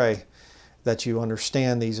do pray that you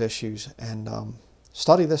understand these issues and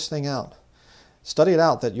study this thing out. Study it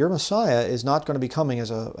out that your Messiah is not going to be coming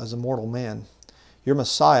as a mortal man. Your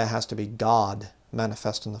Messiah has to be God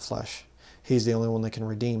manifest in the flesh. He's the only one that can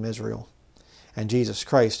redeem Israel. And Jesus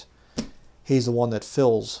Christ, He's the one that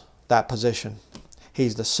fills that position.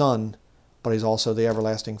 He's the Son but He's also the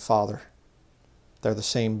everlasting Father. They're the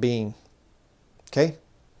same being. Okay?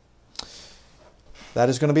 That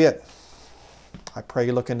is going to be it. I pray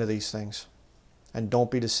you look into these things. And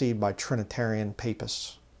don't be deceived by Trinitarian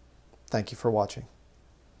papists. Thank you for watching.